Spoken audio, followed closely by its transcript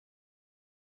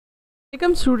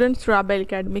Welcome students to Abel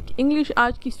academic English.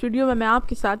 आज की इस वीडियो में मैं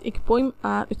आपके साथ एक पोइम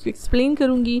इसको एक्सप्लेन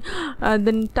करूंगी।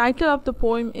 The title of the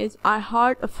poem is I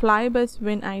heard a fly बस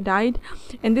when I died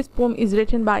and this poem is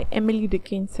written by Emily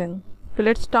Dickinson. So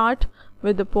let's start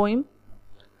with the poem.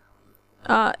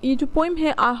 ये जो पोइम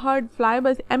है आई हर्ड फ्लाई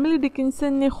बस, Emily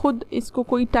Dickinson ने ख़ुद इसको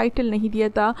कोई title नहीं दिया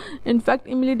था। इनफैक्ट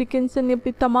एमिली डिकिंसन ने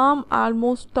अपनी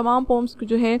ऑलमोस्ट तमाम पोम्स को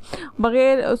जो है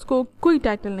बग़ैर उसको कोई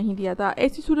टाइटल नहीं दिया था।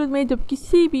 ऐसी सूरत में जब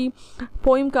किसी भी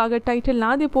पोइम का अगर टाइटल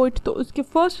ना दे पोइट तो उसके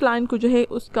फर्स्ट लाइन को जो है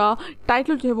उसका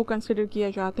टाइटल जो है वो कंसिडर किया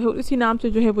जाता है और इसी नाम से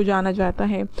जो है वो जाना जाता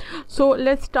है। So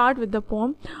let's start with the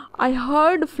pome. I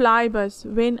heard fly बस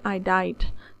when I died.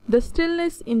 The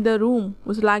stillness in the room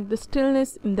was like the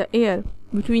stillness in the air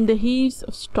between the heaves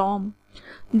of storm.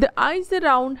 The eyes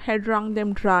around had wrung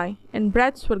them dry, and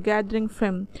breaths were gathering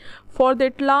firm for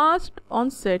that last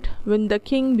onset when the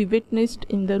king be witnessed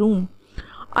in the room.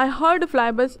 I heard a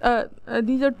flybus.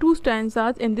 These are two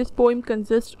stanzas, and this poem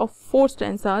consists of 4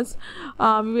 stanzas.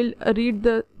 We will read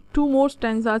the 2 more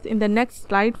stanzas in the next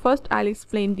slide. First, I'll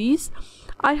explain these.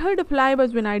 I heard a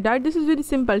flybus when I died. This is very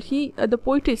simple. The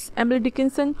poetess Emily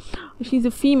Dickinson, she's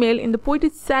a female, and the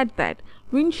poetess said that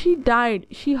when she died,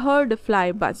 she heard a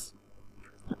flybus.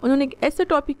 उन्होंने एक ऐसा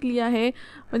topic लिया है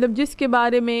मतलब जिसके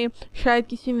बारे में शायद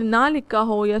किसी ने ना लिखा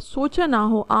हो या सोचा ना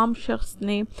हो आम शख्स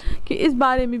ने कि इस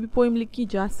बारे में भी पोइम लिखी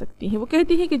जा सकती है। वो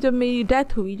कहती है कि जब मेरी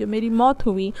डेथ हुई, जब मेरी मौत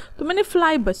हुई तो मैंने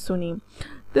फ्लाई बस सुनी।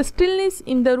 The stillness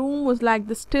in the room was like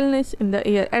the stillness in the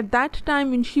air. At that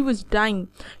time when she was dying,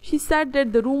 she said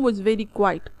that the room was very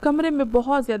quiet. कमरे में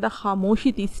बहुत ज़्यादा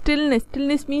खामोशी थी।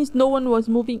 Stillness means no one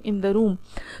was moving in the room.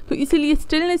 तो इसीलिए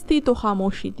stillness थी तो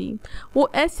खामोशी थी। वो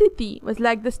ऐसी थी was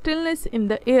like the stillness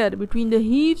in the air between the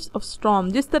heaves of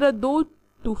storm. जिस तरह दो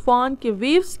तूफ़ान के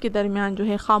वेव्स के दरमियान जो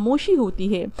है ख़ामोशी होती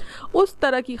है, उस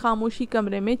तरह की ख़ामोशी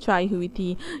कमरे में छाई हुई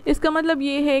थी। इसका मतलब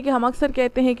ये है कि हम अक्सर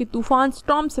कहते हैं कि तूफ़ान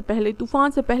से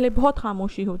पहले बहुत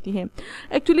ख़ामोशी होती है।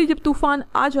 एक्चुअली जब तूफ़ान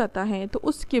आ जाता है तो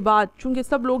उसके बाद चूँकि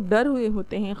सब लोग डर हुए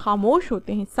होते हैं, ख़ामोश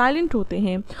होते हैं, साइलेंट होते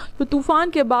हैं, तो तूफ़ान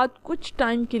के बाद कुछ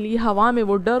टाइम के लिए हवा में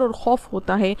वो डर और खौफ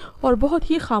होता है और बहुत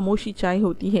ही ख़ामोशी छाई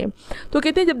होती है। तो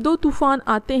कहते हैं जब 2 तूफ़ान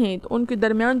आते हैं तो उनके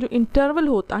दरमियान जो इंटरवल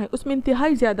होता है उसमें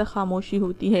इंतहाई ज़्यादा ख़ामोशी होती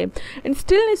है एंड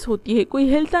स्टिलनेस होती है, कोई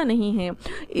हिलता नहीं है।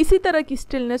 इसी तरह की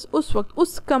स्टिलनेस उस वक्त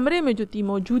उस कमरे में जो थी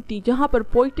मौजूद थी जहाँ पर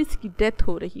पोइटिस की डेथ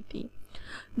हो रही थी।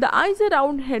 The eyes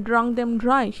around had wrung them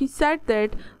dry. She said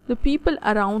that the people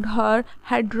around her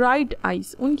had dried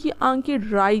eyes. उनकी आंखें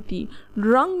ड्राई थी।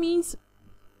 Wrung means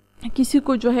किसी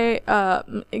को जो है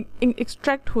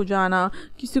एक्सट्रैक्ट हो जाना,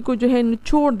 किसी को जो है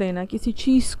निचोड़ देना किसी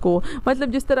चीज़ को,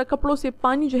 मतलब जिस तरह कपड़ों से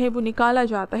पानी जो है वो निकाला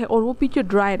जाता है और वो पीछे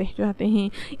ड्राई रह जाते हैं,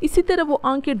 इसी तरह वो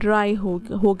आंखें ड्राई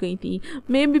हो गई थी।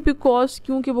 मे बी बिकॉज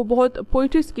क्योंकि वो बहुत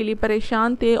पोइट्स के लिए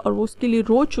परेशान थे और वो उसके लिए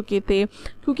रो चुके थे,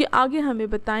 क्योंकि आगे हमें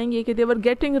बताएंगे कि दे were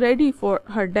getting ready for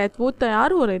her death. वो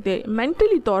तैयार हो रहे थे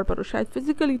मेंटली तौर पर और शायद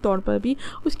फिज़िकली तौर पर भी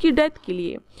उसकी डेथ के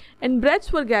लिए। And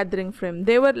breaths were gathering from,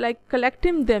 they were like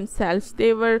collecting themselves,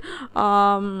 दे वर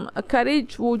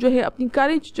करेज, वो जो है अपनी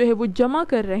करेज जो है वो जमा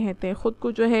कर रहे थे, ख़ुद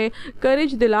को जो है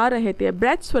करेज दिला रहे थे।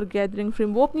 ब्रेथ्स वर गैदरिंग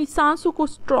फ्रॉम, वो अपनी सांसों को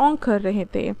स्ट्रॉन्ग कर रहे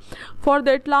थे। फॉर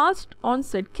दैट लास्ट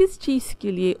ऑनसेट, किस चीज़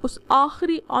के लिए? उस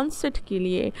आखिरी ऑनसेट के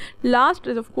लिए। Last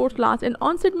is of course last and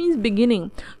onset means beginning.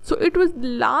 So it was the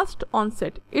last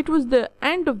onset. It was the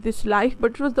end of this life,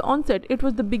 but it was the onset. It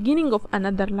was the beginning of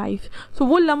another life. So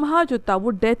वो लम्हा जो था वो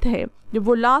death है, जब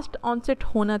वो last onset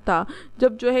होना था,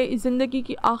 जब जो है इस ज़िंदगी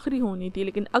की आखिरी होनी थी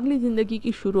लेकिन अगली ज़िंदगी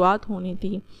की शुरुआत होनी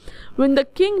थी। When the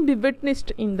king be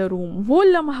witnessed in the room, वो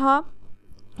लम्हा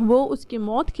वो उसकी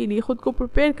मौत के लिए ख़ुद को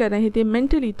प्रिपेयर कर रहे थे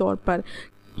मेंटली तौर पर,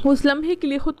 उस लम्हे के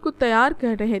लिए ख़ुद को तैयार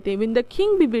कर रहे थे। When the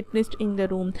king be witnessed in the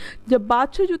room, जब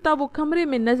बादशाह जो था वो कमरे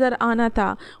में नज़र आना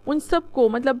था, उन सब को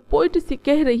मतलब पोइट से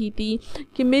कह रही थी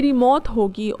कि मेरी मौत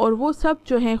होगी और वो सब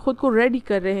जो है ख़ुद को रेडी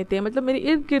कर रहे थे। मतलब मेरे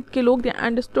इर्द गिर्द के लोग they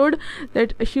understood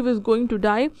that she was going to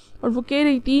die, और वो कह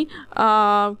रही थी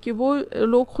कि वो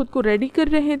लोग ख़ुद को रेडी कर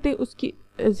रहे थे उसकी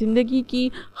ज़िंदगी की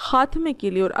ख़ात्मे के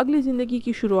लिए और अगली ज़िंदगी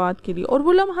की शुरुआत के लिए। और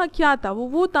वो लम्हा क्या था?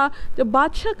 वो था जब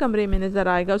बादशाह कमरे में नज़र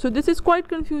आएगा। So this is quite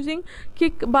confusing कि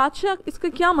बादशाह, इसका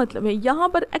क्या मतलब है? यहाँ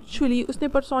पर एक्चुअली उसने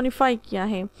पर्सोनिफाई किया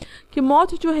है कि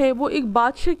मौत जो है वो एक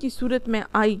बादशाह की सूरत में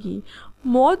आएगी।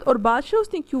 मौत और बादशाह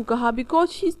उसने क्यों कहा? Because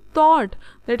she thought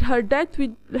that her death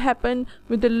will happen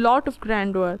with a lot of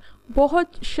ग्रैंडवर।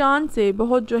 बहुत शान से,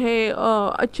 बहुत जो है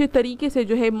अच्छे तरीके से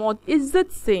जो है मौत, इज़्ज़त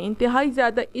से, इंतहाई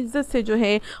ज़्यादा इज़्ज़त से जो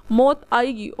है मौत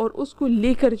आएगी और उसको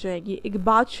लेकर जाएगी एक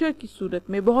बादशाह की सूरत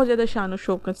में, बहुत ज़्यादा शान और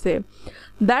शौकत से।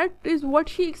 That is what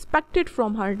she expected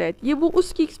from her death, ये वो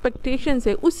उसकी एक्सपेक्टेशन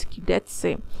है उसकी डेथ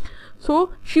से। So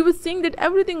she was saying that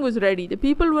everything was ready, the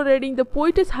people were ready, the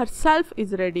poetess herself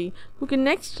is ready. क्योंकि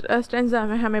next stanza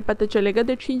में हमें पता चलेगा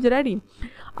that she is ready.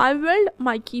 I willed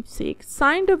my keepsake,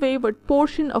 signed away what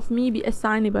portion of me be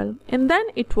assignable, and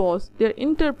then it was there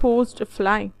interposed a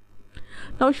fly.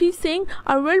 Now she is saying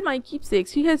I willed my keepsake.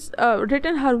 She has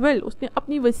written her will. उसने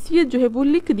अपनी वसीयत जो है वो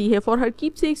लिख दी है for her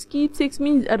keepsakes. Keepsakes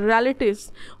means relatives.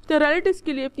 उसने relatives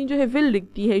के लिए अपनी जो है will लिख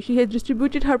दी है. She has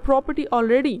distributed her property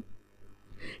already.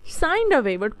 Signed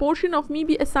away what portion of me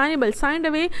be assignable. Signed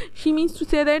away she means to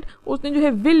say that उसने जो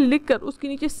है will लिख कर उसके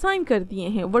नीचे sign कर दिए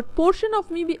हैं. What portion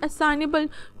of me be assignable,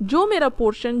 जो मेरा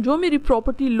portion, जो मेरी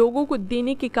property लोगों को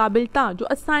देने के काबिल था, जो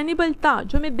assignable था,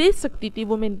 जो मैं दे सकती थी,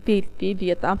 वो मैं दे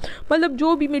दिया था. मतलब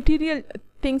जो भी material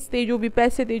things थे, जो भी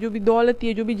पैसे थे, जो भी दौलत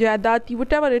थी, जो भी जायदाद थी,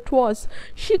 whatever it was,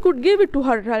 she could give it to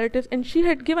her relatives and she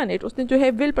had given it. उसने जो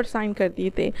है will पर sign कर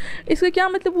दिए थे. इसका क्या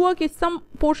मतलब हुआ कि some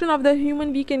portion of the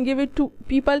human we can give it to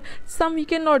people, some we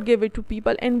cannot give it to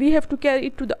people and we have to carry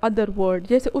it to the other world.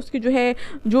 जैसे उसके जो है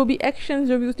जो भी actions,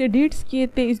 जो भी उसने deeds किए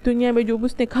थे इस दुनिया में, जो भी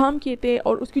उसने काम किए थे,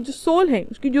 और उसकी जो soul है,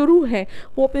 उसकी जो रूह है,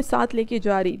 वो अपने साथ लेके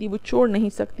जा रही थी, वो छोड़ नहीं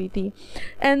सकती थी.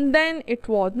 And then it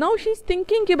was, now she is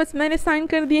thinking कि बस मैंने sign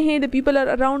कर दिए हैं, the people are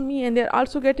around me and they are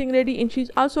also getting ready and she's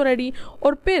also ready.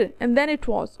 और फिर and then it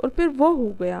was, और फिर वो हो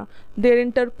गया. There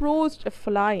interposed a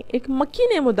fly, एक मक्खी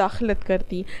ने मुदाखलत कर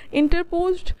दी.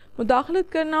 Interposed मुदाखलत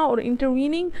करना और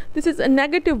intervening, this is a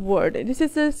negative word. This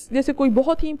is जैसे कोई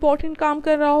बहुत ही important काम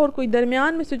कर रहा हो और कोई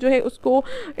दरमियान में से जो है उसको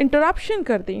interruption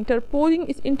कर दे. Interposing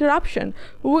is interruption.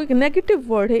 वो एक negative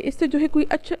word है, इससे जो है कोई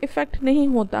अच्छा effect नहीं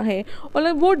होता है.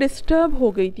 और वो disturb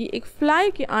हो गई थी, एक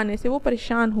fly के आने से वो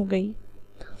परेशान हो गई.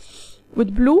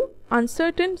 With blue,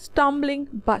 uncertain, stumbling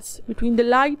bus between the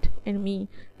light and me,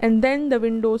 and then the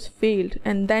windows failed,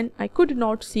 and then I could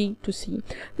not see to see.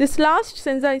 This last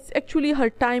stanza is actually her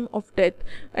time of death,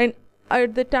 and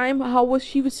at the time how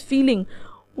she was feeling.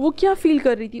 वो क्या feel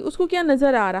कर रही थी, उसको क्या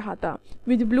नज़र आ रहा था.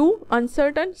 With blue,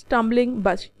 uncertain, stumbling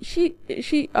bus, she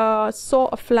saw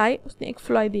a fly, उसने एक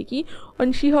fly देखी,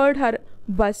 and she heard her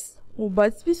bus, वो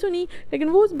बस भी सुनी, लेकिन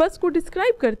वो उस बस को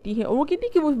डिस्क्राइब करती है और वो कहती है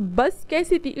कि वो बस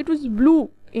कैसी थी. It was blue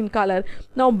in colour.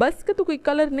 Now बस का तो कोई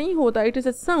कलर नहीं होता, it is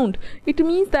a sound. It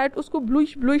means that उसको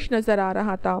ब्लूइश नज़र आ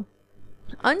रहा था.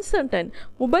 अनसर्टन,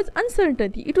 वो बस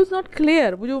अनसर्टन थी. It was not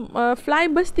clear. वो जो फ्लाई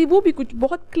बस थी वो भी कुछ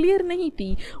बहुत क्लियर नहीं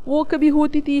थी. वो कभी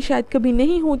होती थी, शायद कभी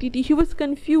नहीं होती थी. She was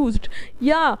confused.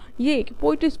 या ये कि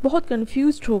पोइट्रेस बहुत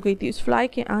कन्फ्यूज्ड हो गई थी उस फ्लाई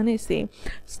के आने से.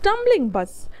 स्टम्बलिंग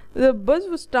बस, the bus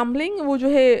was stumbling, वो जो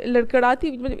है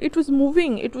लड़खड़ाती, it was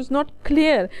moving, it was not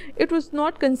clear, it was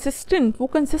not consistent. वो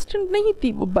consistent नहीं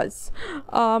थी वो बस.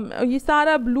 ये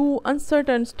सारा blue,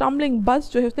 uncertain, stumbling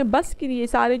bus जो है उसने बस के लिए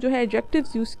सारे जो है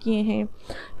adjectives यूज़ किए हैं.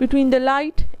 Between the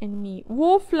light and me,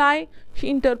 वो fly, she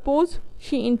interposed,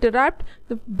 she interrupt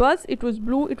the bus. It was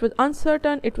blue, it was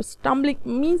uncertain, it was stumbling,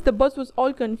 means the bus was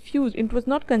all confused, it was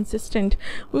not consistent.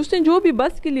 उसने जो भी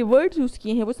बस के लिए words use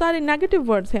किए हैं वो सारे नेगेटिव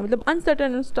वर्ड्स हैं. मतलब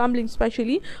अनसर्टन एंड स्टम्बलिंग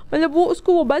स्पेशली, मतलब वो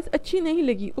उसको वो बस अच्छी नहीं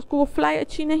लगी, उसको वो फ्लाई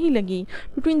अच्छी नहीं लगी.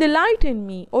 Between the light and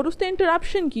me, और उसने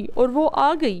इंटरप्शन की और वो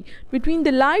आ गई. Between the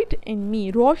light and me,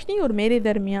 रोशनी और मेरे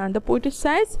दरमियान. The poet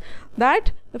says that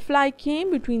the fly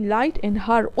came between light and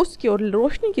हर, उसके और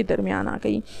रोशनी के दरमियान आ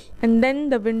गई. And then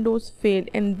the Windows failed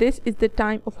and this is the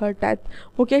time of her death.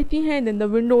 वो कहती हैं then the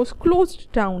Windows closed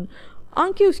down,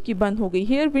 आंखें उसकी बंद हो गई.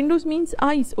 हेयर विंडोज मीन्स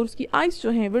आइज, और उसकी आइज जो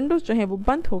हैं, विंडोज जो हैं वो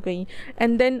बंद हो गई.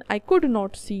 And then I could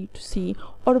not C to सी,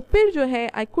 और फिर जो है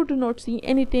I could not see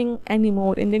anything any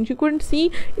more. And then she couldn't see,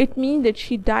 it mean that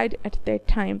she died at that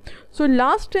time. So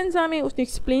last stanza में उसने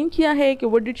एक्सप्लेन किया है कि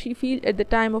what did she feel at the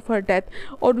time of her death.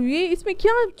 और ये इसमें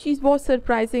क्या चीज़ बहुत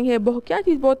सरप्राइजिंग है, बहुत क्या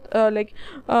चीज़ बहुत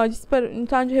जिस पर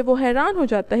इंसान जो है वो हैरान हो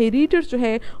जाता है, रीडर्स जो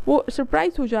है वो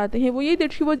सरप्राइज हो जाते हैं. वो ये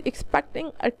that she was expecting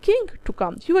a king to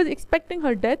come. She was expecting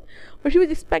her death, but she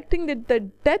was expecting that the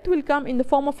death will come in the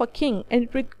form of a king and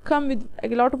it will come with a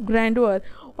lot of grandeur,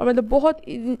 और मतलब बहुत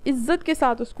इज्जत के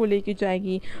साथ उसको लेके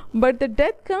जाएगी. But the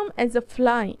death come as a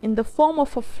fly, in the form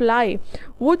of a fly.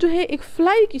 वो जो है एक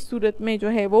फ्लाई की सूरत में जो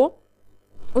है वो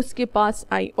उसके पास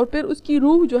आई, और फिर उसकी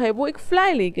रूह जो है वो एक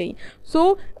फ्लाई ले गई.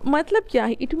 सो मतलब क्या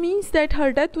है, it means that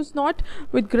her death was not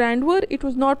with ग्रैंडवर, it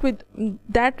was not with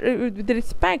that with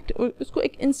respect. उसको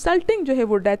एक इंसल्टिंग जो है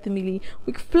वो डेथ मिली.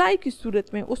 एक फ्लाई की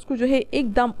सूरत में उसको जो है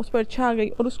एकदम उस पर छा गई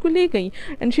और उसको ले गई.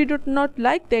 And she did not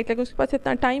like that, like उसके पास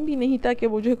इतना टाइम भी नहीं था कि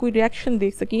वो जो है कोई रिएक्शन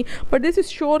दे सकी. बट दिस इज़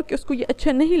श्योर कि उसको ये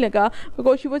अच्छा नहीं लगा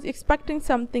because she was expecting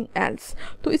something else.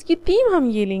 तो इसकी थीम हम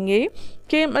ये लेंगे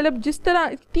कि मतलब जिस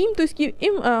तरह थीम तो इसकी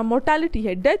मोर्टैलिटी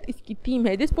है, डेथ इसकी थीम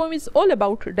है। This poem is all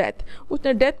about death.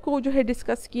 उसने डेथ को जो है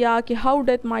डिस्कस किया कि how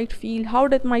death might feel, how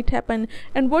death might happen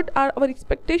and what are our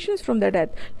expectations from the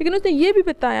death. लेकिन उसने ये भी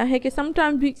बताया है कि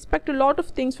sometimes we expect a lot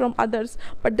of things from others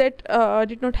but that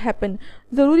did not happen.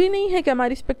 ज़रूरी नहीं है कि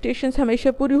हमारी एक्सपेक्टेशंस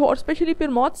हमेशा पूरी हो, और स्पेशली फिर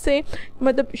मौत से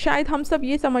मतलब शायद हम सब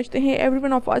ये समझते हैं every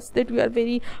one of us that we are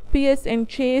very Paes and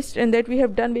chest and that we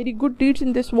have done very good deeds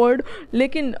in this world,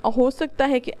 लेकिन हो सकता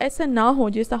है कि ऐसा ना हो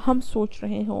जैसा हम सोच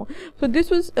रहे हों। So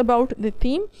this was about the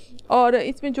theme, और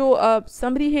इसमें जो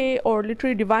समरी है और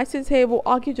लिटरेरी डिवाइसेस है वो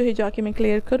आगे जो है जाके मैं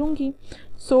क्लियर करूँगी।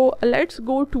 So let's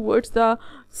go towards the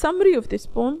summary of this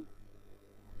poem.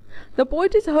 The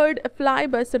poetess heard a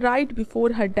flybus right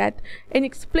before her death and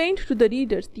explained to the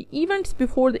readers the events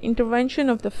before the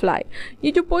intervention of the fly.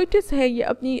 ये जो poetess है ये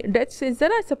अपनी death से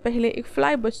ज़रा सा पहले एक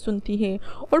फ्लाई बस सुनती है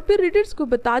और फिर रीडर्स को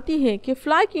बताती है कि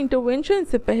फ्लाई की इंटरवेंशन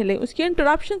से पहले, उसके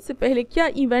इंटरप्शन से पहले क्या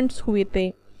इवेंट्स हुए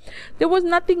थे। There was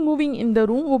nothing moving in the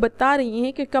room. वो बता रही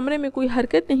हैं कि कमरे में कोई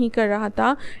हरकत नहीं कर रहा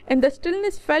था। And the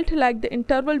stillness felt like the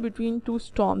interval between two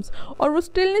storms. और वो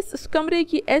stillness उस कमरे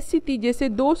की ऐसी थी जैसे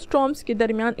दो storms के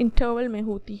दरमियान interval में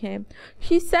होती है।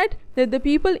 She said that the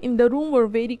people in the room were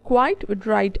very quiet with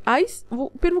dried eyes.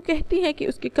 फिर वो कहती है कि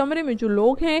उसके कमरे में जो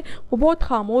लोग हैं वो बहुत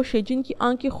खामोश है, जिनकी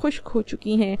आंखें खुश्क हो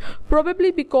चुकी हैं।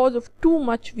 Probably because of too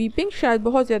much weeping. शायद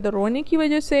बहुत ज़्यादा रोने की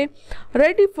वजह से।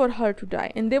 Ready for her to die.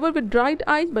 And they were with dried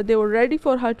eyes but they were ready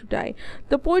for her to die.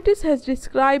 The poetess has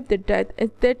described the death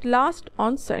as that last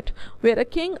onset where a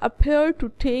king appeared to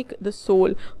take the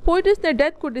soul. Poetess ने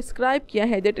death को describe किया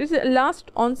है that it is the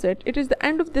last onset, it is the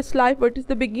end of this life but it is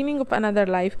the beginning of another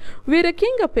life, where a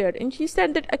king appeared, and she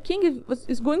said that a king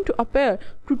is going to appear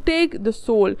to take the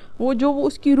soul, वो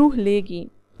उसकी रूह लेगी।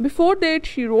 Before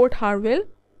that she wrote her will.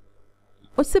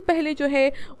 उससे पहले जो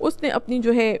है उसने अपनी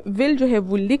जो है will जो है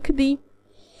वो लिख दी,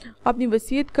 अपनी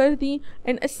वसीयत कर दी,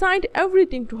 and assigned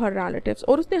everything to her relatives,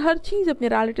 और उसने हर चीज़ अपने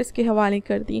रिलेटिव्स के हवाले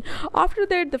कर दी। After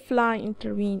that the fly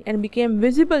intervene and became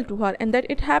visible to her and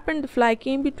that it happened the fly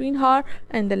came between her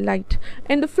and the light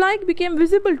and the fly became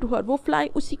visible to her, वो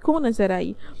fly उसी को नजर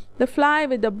आई। The fly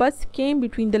with the bus came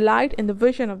between the light and the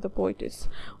vision of the poetess.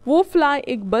 वो fly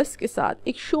एक बस के साथ,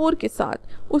 एक शोर के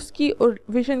साथ उसकी और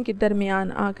विजन के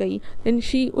दरमियान आ गई। Then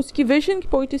she उसकी विजन,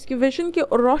 पोइटिस की विजन के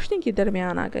और रोशनी के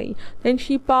दरमियान आ गई। Then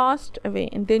she passed away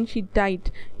and then she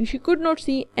died and she could not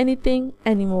see anything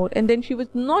anymore and then she was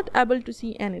not able to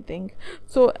see anything.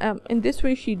 So in this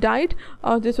way she died.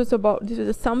 This was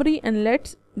a summary and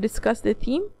let's discuss the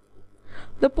theme.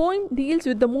 The poem deals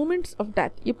with the moments of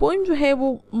death. ये poem जो है वो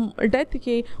death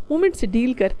के moment से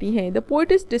deal करती है। The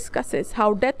poetess discusses how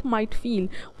death might feel.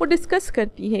 वो discuss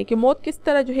करती है कि मौत किस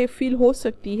तरह जो है फील हो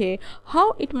सकती है, how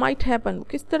it might happen, वो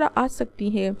किस तरह आ सकती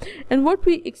है, and what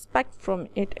we expect from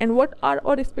it and what are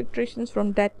our expectations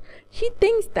from death. She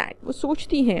thinks that, वो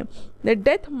सोचती है that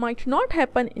death might not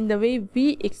happen in the way we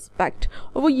expect.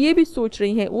 और वो ये भी सोच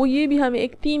रही है, वो ये भी हमें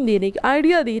एक थीम दे रही,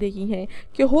 आइडिया दे रही है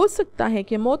कि हो सकता है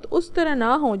कि मौत उस तरह ना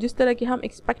हो जिस तरह की हम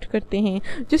एक्सपेक्ट करते हैं,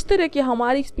 जिस तरह की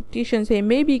हमारी एक्सपेक्टेशंस है,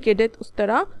 मे बी के डेथ उस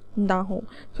तरह ना हो.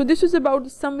 So this is about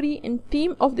the summary and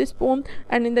theme of this poem,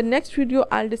 and in the next video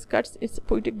I'll discuss its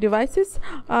poetic devices.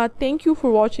 Thank you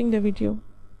for watching the video.